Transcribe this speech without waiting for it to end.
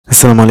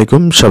আসসালামু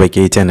আলাইকুম, সবাইকে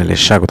এই চ্যানেলে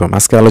স্বাগতম।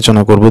 আজকে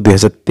আলোচনা করব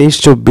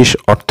 2023-24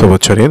 অর্থ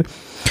বছরের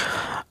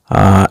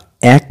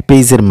এক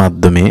পেজের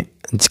মাধ্যমে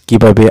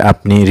কিভাবে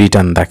আপনি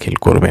রিটার্ন দাখিল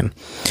করবেন।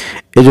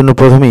 এজন্য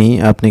প্রথমেই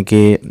আপনাকে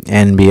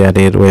এনবিআর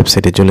এর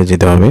ওয়েবসাইটে চলে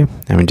যেতে হবে।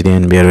 আমি যদি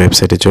এনবিআর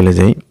ওয়েবসাইটে চলে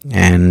যাই,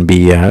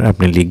 এনবিআর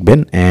আপনি লিখবেন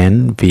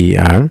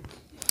nbr.gov.bd,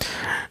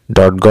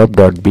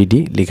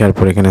 লেখার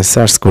পর এখানে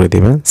সার্চ করে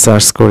দেবেন।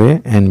 সার্চ করে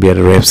এনবিআর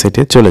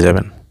ওয়েবসাইটে চলে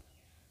যাবেন।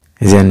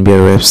 এই যে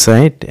এনবিআর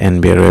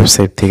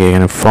ওয়েবসাইট থেকে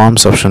এখানে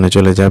ফর্মস অপশনে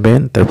চলে যাবেন,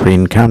 তারপর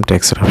ইনকাম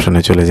ট্যাক্সের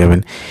অপশনে চলে যাবেন।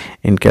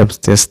 ইনকাম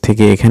ট্যাক্স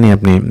থেকে এখানে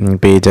আপনি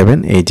পেয়ে যাবেন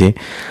এই যে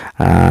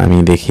আমি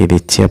দেখিয়ে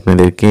দিচ্ছি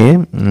আপনাদেরকে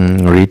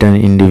রিটার্ন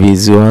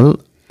ইন্ডিভিজুয়াল,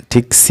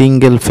 ঠিক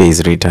সিঙ্গেল পেজ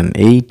রিটার্ন,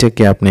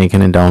 এইটাকে আপনি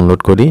এখানে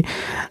ডাউনলোড করি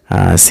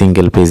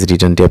সিঙ্গেল পেজ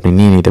রিটার্নটি আপনি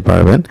নিয়ে নিতে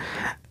পারবেন।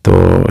 তো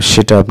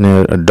সেটা আপনার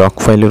ডক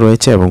ফাইলে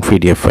রয়েছে এবং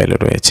পিডিএফ ফাইলে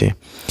রয়েছে,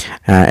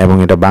 এবং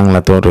এটা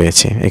বাংলাতেও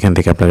রয়েছে। এখান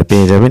থেকে আপনারা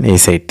পেয়ে যাবেন এই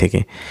সাইট থেকে।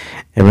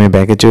 এবং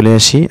ব্যাকে চলে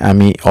আসি,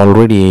 আমি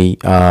অলরেডি এই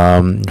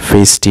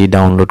পেজটি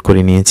ডাউনলোড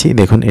করে নিয়েছি।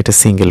 দেখুন, এটা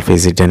সিঙ্গেল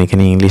পেজ রিটার্ন,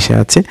 এখানে ইংলিশে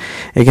আছে।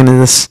 এখানে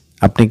জাস্ট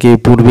আপনাকে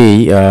পূর্বেই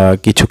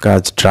কিছু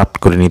কাজ ড্রাফট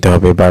করে নিতে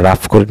হবে বা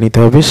রাফ করে নিতে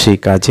হবে। সেই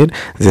কাজের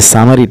যে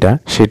সামারিটা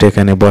সেটা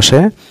এখানে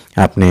বসায়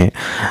আপনি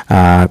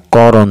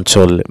কর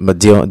অঞ্চল বা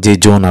যে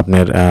জোন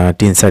আপনার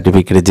টিন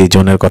সার্টিফিকেটে যে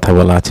জোনের কথা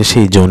বলা আছে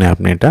সেই জোনে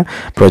আপনি এটা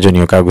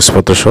প্রয়োজনীয়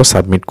কাগজপত্র সহ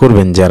সাবমিট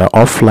করবেন, যারা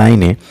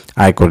অফলাইনে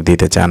আয়কর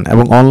দিতে চান।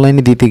 এবং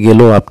অনলাইনে দিতে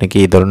গেলেও আপনাকে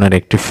এই ধরনের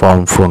একটি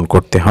ফর্ম পূরণ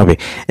করতে হবে।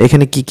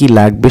 এখানে কি কি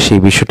লাগবে সেই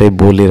বিষয়টাই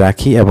বলে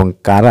রাখি, এবং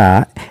কারা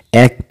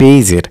এক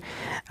পেজের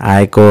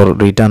আয়কর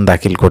রিটার্ন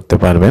দাখিল করতে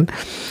পারবেন।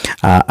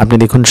 আপনি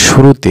দেখুন,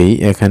 শুরুতেই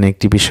এখানে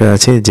একটি বিষয়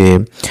আছে যে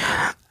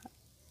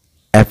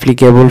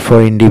applicable for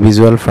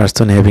individual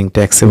person having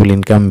taxable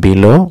income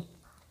below.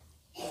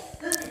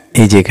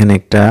 এই যে এখানে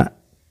একটা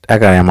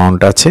টাকার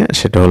অ্যামাউন্ট আছে,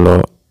 সেটা হলো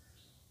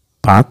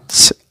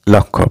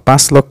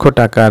 5 লক্ষ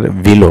টাকার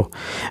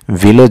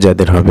বিলো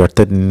যাদের হবে,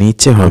 অর্থাৎ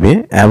নিচে হবে,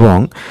 এবং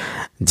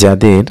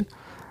যাদের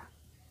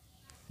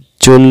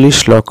 40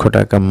 লক্ষ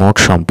টাকা মোট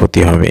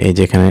সম্পত্তি হবে। এই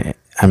যে এখানে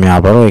আমি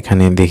আবারও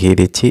এখানে দেখিয়ে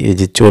দিচ্ছি, এই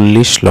যে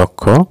 40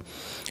 লক্ষ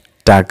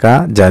টাকা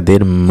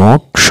যাদের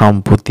মোট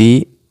সম্পত্তি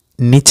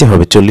নিচে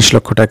হবে, 40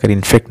 লক্ষ টাকার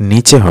ইনফ্যাক্ট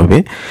নিচে হবে,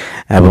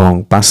 এবং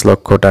 5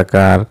 লক্ষ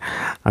টাকার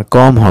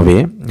কম হবে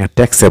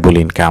ট্যাক্সেবল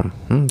ইনকাম,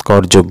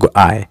 করযোগ্য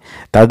আয়,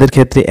 তাদের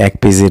ক্ষেত্রে এক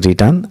পেজের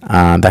রিটার্ন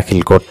দাখিল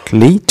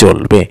করলেই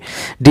চলবে।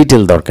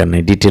 ডিটেল দরকার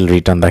নেই, ডিটেল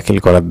রিটার্ন দাখিল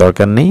করার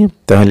দরকার নেই।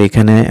 তাহলে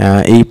এখানে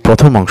এই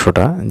প্রথম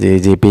অংশটা,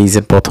 যে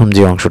পেজের প্রথম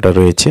যে অংশটা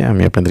রয়েছে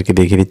আমি আপনাদেরকে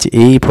দেখিয়ে দিচ্ছি,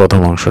 এই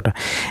প্রথম অংশটা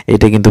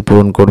এটা কিন্তু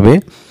পূরণ করবে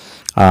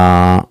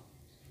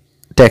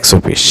ট্যাক্স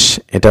অফিস।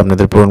 এটা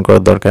আপনাদের পূরণ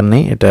করার দরকার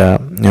নেই। এটা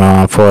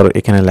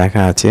এখানে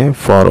লেখা আছে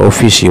ফর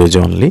অফিস ইউজ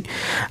অনলি।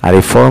 আর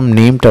এই ফর্ম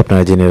নেমটা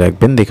আপনারা জেনে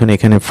রাখবেন। দেখুন,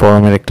 এখানে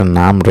ফর্মের একটা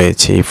নাম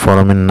রয়েছে, এই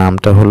ফর্মের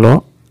নামটা হলো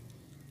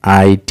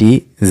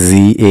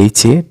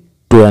ITGHA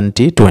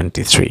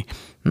 2023।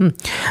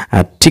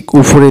 আর ঠিক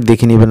উপরে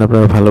দেখে নেবেন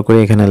আপনারা ভালো করে,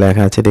 এখানে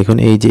লেখা আছে, দেখুন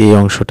এই যে এই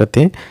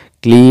অংশটাতে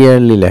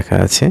ক্লিয়ারলি লেখা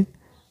আছে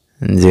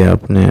যে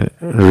আপনার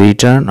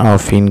return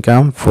of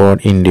income for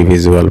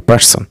individual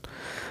person.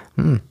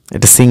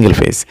 এটা সিঙ্গেল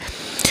পেজ।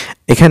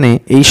 এখানে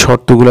এই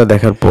শর্তগুলো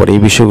দেখার পর, এই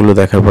বিষয়গুলো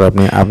দেখার পর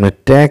আপনি আপনার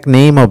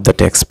name of the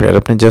tax payer,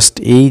 আপনি জাস্ট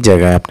এই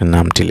জায়গায় আপনার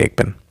নামটি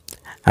লিখবেন।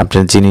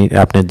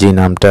 আপনার যে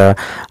নামটা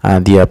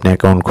দিয়ে আপনি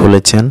অ্যাকাউন্ট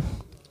খুলেছেন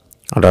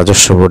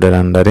রাজস্ব বোর্ডের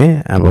আন্ডারে,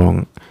 এবং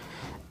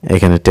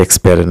এখানে ট্যাক্স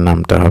পেয়ারের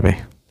নামটা হবে।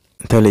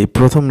 তাহলে এই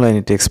প্রথম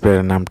লাইনে ট্যাক্স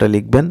পেয়ারের নামটা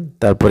লিখবেন,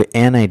 তারপরে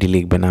এনআইডি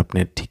লিখবেন।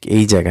 আপনার ঠিক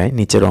এই জায়গায়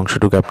নিচের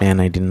অংশটুকু আপনি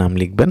এনআইডির নাম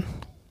লিখবেন।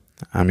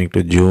 আমি একটু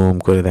জুম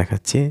করে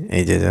দেখাচ্ছি,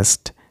 এই যে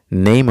just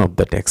name of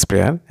the tax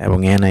payer এবং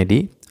এনআইডি।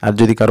 আর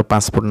যদি কারো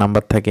পাসপোর্ট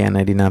নাম্বার থাকে,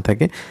 এনআইডি না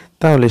থাকে,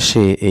 তাহলে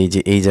সে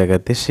এই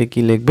জায়গাতে সে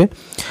কি লিখবে,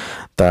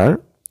 তার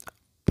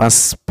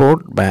পাসপোর্ট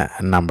বা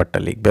নাম্বারটা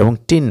লিখবে, এবং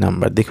টিন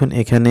নাম্বার। দেখুন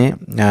এখানে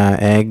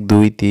 1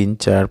 2 3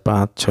 4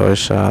 5 6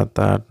 7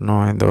 8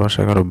 9 10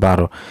 11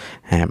 12,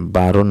 হ্যাঁ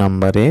 12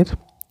 নাম্বারের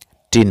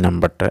টিন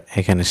নাম্বারটা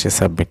এখানে সে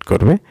সাবমিট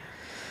করবে।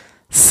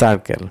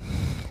 সার্কেল,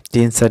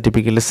 টিন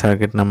সার্টিফিকেটের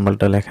সার্কেট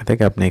নাম্বারটা লেখা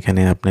থাকে, আপনি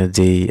এখানে আপনার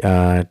যেই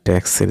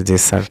ট্যাক্সের যে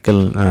সার্কেল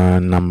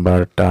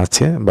নাম্বারটা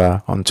আছে বা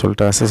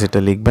অঞ্চলটা আছে সেটা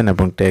লিখবেন,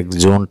 এবং ট্যাক্স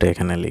জোনটা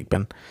এখানে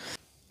লিখবেন।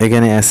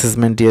 এখানে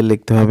অ্যাসেসমেন্ট ইয়ার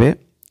লিখতে হবে,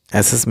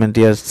 অ্যাসেসমেন্ট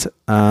ইয়ার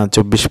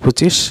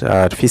 24-25,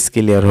 আর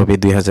ফিসক্যাল ইয়ার হবে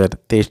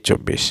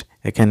 2023-24।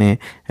 এখানে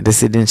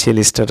রেসিডেন্সিয়াল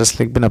স্ট্যাটাস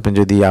লিখবেন, আপনি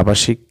যদি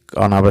আবাসিক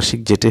অনাবাসিক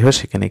যেটাই হয়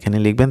সেখানে এখানে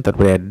লিখবেন।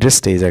 তারপরে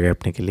অ্যাড্রেসটা এই জায়গায়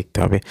আপনাকে লিখতে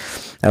হবে,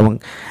 এবং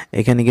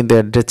এখানে কিন্তু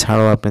অ্যাড্রেস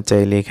ছাড়াও আপনি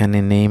চাইলে এখানে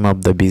name of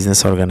the business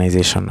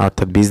organisation,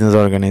 অর্থাৎ বিজনেস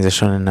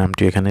অর্গানাইজেশনের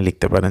নামটি এখানে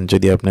লিখতে পারেন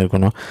যদি আপনার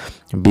কোনো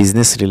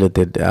বিজনেস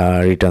রিলেটেড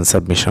রিটার্ন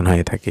সাবমিশন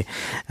হয়ে থাকে।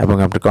 এবং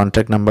আপনার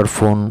কন্ট্যাক্ট নাম্বার,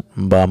 ফোন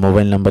বা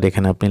মোবাইল নাম্বার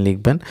এখানে আপনি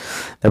লিখবেন।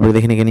 তারপরে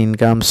দেখেন এখানে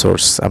ইনকাম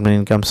সোর্স, আপনার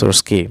ইনকাম সোর্স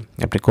কি,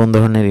 আপনি কোন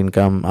ধরনের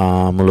ইনকাম,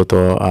 মূলত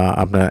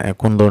আপনার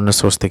কোন ধরনের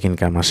সোর্স থেকে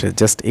ইনকাম আসে,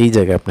 জাস্ট এই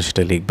জায়গায় আপনি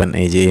সেটা লিখবেন।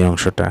 এই যে এই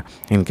অংশটা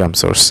ইনকাম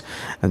সোর্স,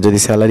 যদি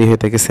স্যালারি হয়ে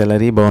থাকে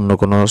স্যালারি, বা অন্য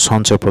কোনো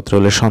সঞ্চয়পত্র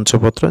হলে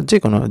সঞ্চয়পত্র,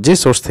 যে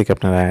সোর্স থেকে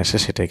আপনার আয় আসে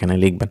সেটা এখানে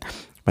লিখবেন।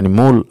 মানে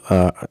মূল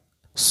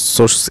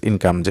সোর্স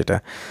ইনকাম যেটা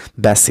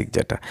বেসিক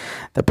যেটা।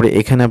 তারপরে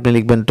এখানে আপনি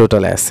লিখবেন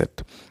টোটাল অ্যাসেট।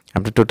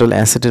 আপনি টোটাল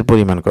অ্যাসেটের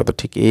পরিমাণ কত,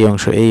 ঠিক এই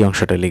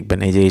অংশটা লিখবেন,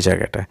 এই যে এই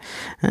জায়গাটা।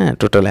 হ্যাঁ,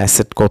 টোটাল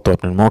অ্যাসেট কত,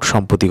 আপনার মোট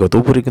সম্পত্তি কত।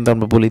 উপরে কিন্তু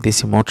আমরা বলে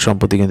দিয়েছি মোট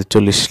সম্পত্তি কিন্তু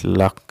 40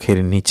 লাখের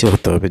নিচে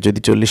হতে হবে। যদি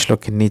 40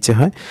 লক্ষের নিচে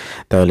হয়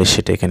তাহলে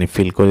সেটা এখানে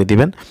ফিল করে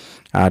দিবেন।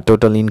 আর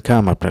টোটাল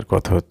ইনকাম আপনার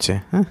কত হচ্ছে,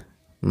 হ্যাঁ,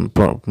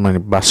 মানে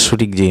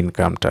বাৎসরিক যে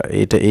ইনকামটা,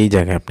 এটা এই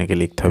জায়গায় আপনাকে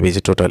লিখতে হবে। এই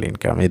যে টোটাল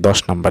ইনকাম, এই 10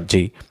 নাম্বার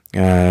যেই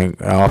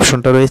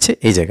অপশনটা রয়েছে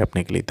এই জায়গায়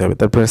আপনাকে লিখতে হবে।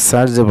 তারপরে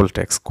সার্চেবল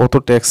ট্যাক্স, কত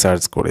ট্যাক্স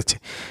সার্চ করেছে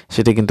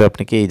সেটা কিন্তু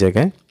আপনাকে এই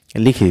জায়গায়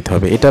লিখে দিতে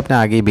হবে। এটা আপনি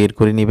আগেই বের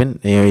করে নেবেন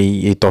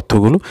এই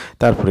তথ্যগুলো,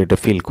 তারপরে এটা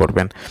ফিল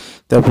করবেন।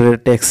 তারপরে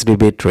ট্যাক্স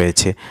রিবেট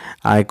রয়েছে,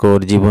 আয়কর,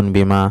 জীবন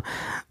বীমা,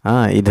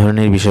 এই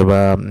ধরনের বিষয়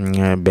বা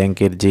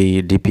ব্যাংকের যেই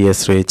ডিপিএস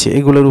রয়েছে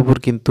এগুলোর উপর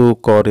কিন্তু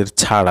করের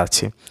ছাড়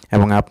আছে,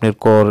 এবং আপনার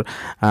কর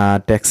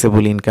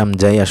ট্যাক্সেবল ইনকাম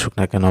যাই আসুক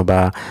না কেন বা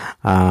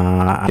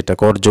এটা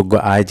করযোগ্য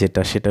আয়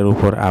যেটা, সেটার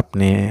উপর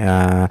আপনি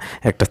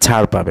একটা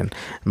ছাড় পাবেন।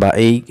 বা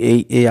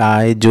এই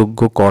আয়যোগ্য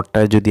করটা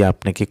যদি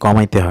আপনাকে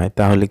কমাইতে হয়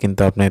তাহলে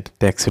কিন্তু আপনার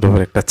ট্যাক্সের উপর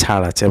একটা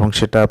ছাড় আছে, এবং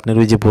সেটা আপনার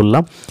ওই যে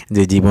বললাম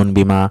যে জীবন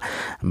বীমা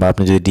বা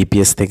আপনি যদি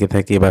ডিপিএস থেকে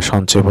থাকে বা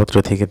সঞ্চয়পত্র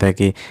থেকে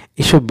থাকে,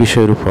 এসব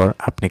বিষয়ের উপর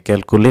আপনি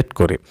ক্যালকুলেট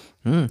করে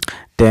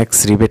ট্যাক্স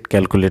রিবেট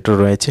ক্যালকুলেটর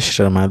রয়েছে,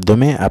 সেটার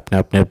মাধ্যমে আপনি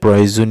আপনার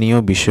প্রয়োজনীয়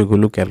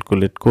বিষয়গুলো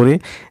ক্যালকুলেট করে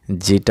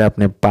যেটা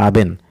আপনি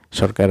পাবেন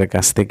সরকারের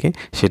কাছ থেকে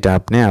সেটা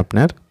আপনি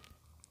আপনার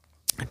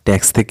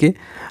ট্যাক্স থেকে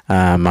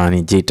মানে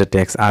যেটা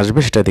ট্যাক্স আসবে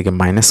সেটা থেকে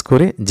মাইনাস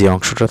করে যে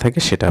অংশটা থাকে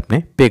সেটা আপনি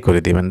পে করে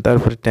দিবেন।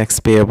 তারপরে ট্যাক্স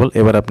পেয়েবল,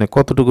 এবার আপনি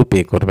কতটুকু পে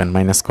করবেন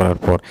মাইনাস করার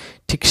পর,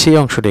 ঠিক সেই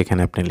অংশটা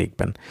এখানে আপনি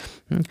লিখবেন।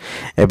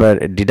 এবার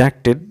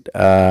ডিডাক্টেড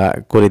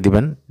করে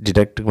দিবেন।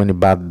 ডিডাক্টেড মানে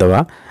বাদ দেওয়া,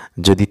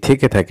 যদি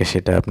থেকে থাকে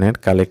সেটা আপনার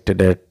কালেক্টেড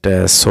অ্যাট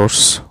সোর্স,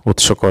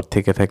 উৎস কর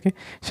থেকে থাকে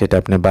সেটা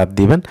আপনি বাদ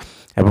দিবেন।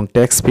 এবং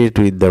tax paid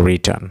with the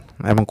return,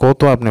 এবং কত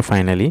আপনি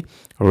ফাইনালি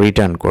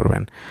রিটার্ন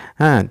করবেন,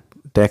 হ্যাঁ,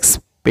 ট্যাক্স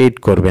পেড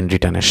করবেন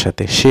রিটার্নের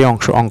সাথে, সেই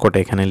অঙ্কটা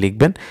এখানে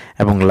লিখবেন।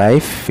 এবং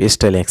লাইফ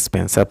স্টাইল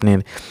এক্সপেন্স, আপনি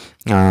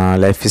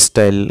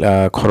লাইফস্টাইল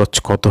খরচ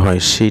কত হয়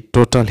সেই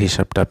টোটাল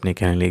হিসাবটা আপনি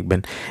এখানে লিখবেন।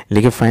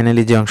 লিখে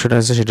ফাইনালি যে অংশটা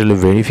আছে সেটা হলো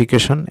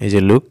ভেরিফিকেশন। এই যে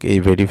লুক, এই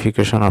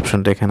ভেরিফিকেশন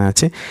অপশনটা এখানে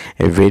আছে।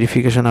 এই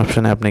ভেরিফিকেশন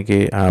অপশনে আপনাকে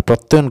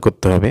প্রত্যয়ন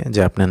করতে হবে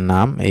যে আপনার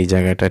নাম, এই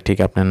জায়গাটা ঠিক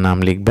আপনার নাম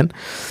লিখবেন,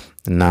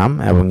 নাম,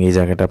 এবং এই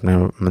জায়গাটা আপনার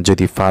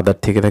যদি ফাদার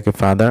থেকে থাকে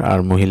ফাদার আর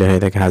মহিলা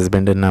হয়ে থাকে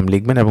হাজব্যান্ডের নাম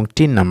লিখবেন, এবং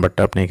টিন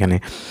নাম্বারটা আপনি এখানে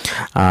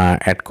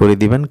অ্যাড করে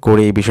দিবেন।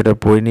 করে এই বিষয়টা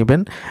পড়ে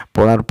নেবেন।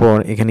 পড়ার পর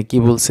এখানে কি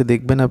বলছে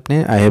দেখবেন আপনি,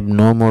 I have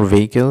no more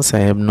vehicles,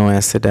 I have no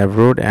asset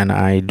abroad and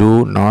I do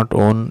not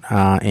on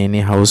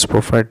any house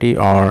property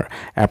or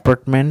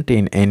apartment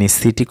in any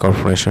city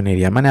corporation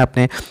area. মানে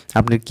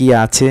আপনার কি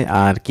আছে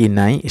আর কি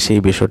নাই সেই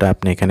বিষয়টা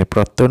আপনি এখানে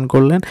প্রত্যয়ন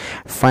করলেন।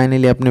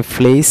 ফাইনালি আপনি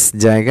প্লেস,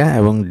 জায়গা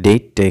এবং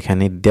ডেটটা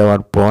এখানে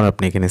দেওয়ার পর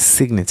আপনি এখানে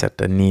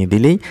সিগনেচারটা নিয়ে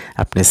দিলেই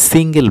আপনি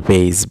সিঙ্গেল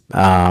পেজ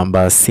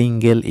বা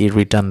সিঙ্গেল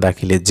রিটার্ন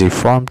দাখিলের যে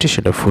ফর্মটি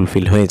সেটা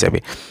ফুলফিল হয়ে যাবে।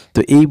 তো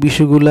এই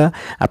বিষয়গুলো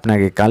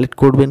আপনাকে কালেক্ট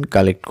করবেন,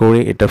 কালেক্ট করে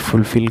এটা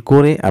ফুলফিল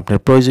করে আপনার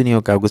প্রয়োজনীয়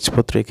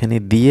কাগজপত্র এখানে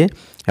দিয়ে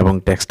এবং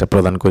ট্যাক্সটা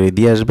প্রদান করে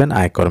দিয়ে আসবেন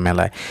আয়কর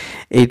মেলায়।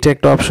 এইটা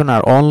একটা অপশন।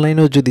 আর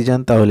অনলাইনেও যদি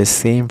যান তাহলে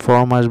সেম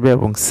ফর্ম আসবে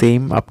এবং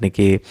সেম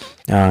আপনাকে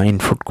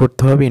ইনপুট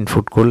করতে হবে।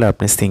 ইনপুট করলে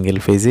আপনি সিঙ্গেল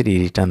ফেজের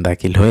রিটার্ন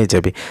দাখিল হয়ে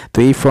যাবে। তো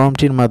এই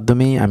ফর্মটির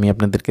মাধ্যমেই আমি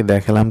আপনাদেরকে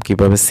দেখালাম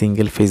কিভাবে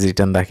সিঙ্গেল ফেজ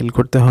রিটার্ন দাখিল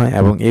করতে হয়,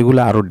 এবং এগুলো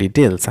আরও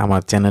ডিটেলস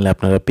আমার চ্যানেলে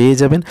আপনারা পেয়ে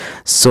যাবেন।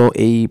 সো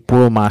এই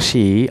পুরো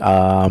মাসেই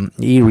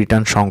এই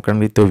রিটার্ন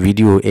সংক্রান্ত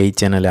ভিডিও এই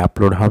চ্যানেলে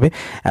আপলোড হবে,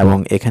 এবং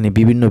এখানে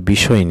বিভিন্ন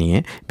বিষয় নিয়ে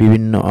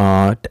বিভিন্ন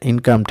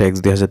ইনকাম ট্যাক্স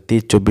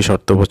 2023-24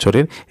 অর্থ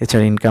বছরের,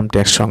 এছাড়া ইনকাম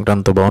ট্যাক্স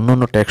সংক্রান্ত বা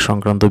অন্যান্য ট্যাক্স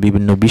সংক্রান্ত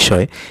বিভিন্ন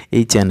বিষয়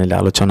এই চ্যানেলে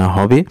আলোচনা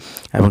হবে,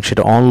 এবং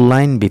সেটা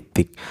অনলাইন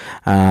ভিত্তিক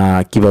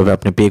কিভাবে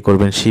আপনি পে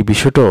করবেন সেই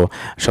বিষয়টাও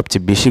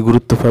সবচেয়ে বেশি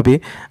গুরুত্ব পাবে।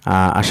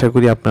 আশা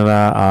করি আপনারা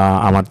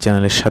আমার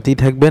চ্যানেলের সাথেই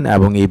থাকবেন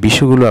এবং এই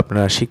বিষয়গুলো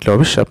আপনারা শিখলে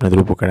অবশ্যই আপনাদের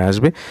উপকারে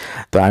আসবে।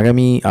 তো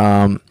আগামী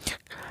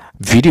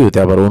ভিডিওতে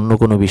আবার অন্য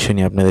কোনো বিষয়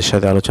নিয়ে আপনাদের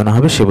সাথে আলোচনা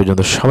হবে। সে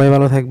পর্যন্ত সবাই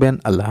ভালো থাকবেন।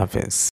 আল্লাহ হাফেজ।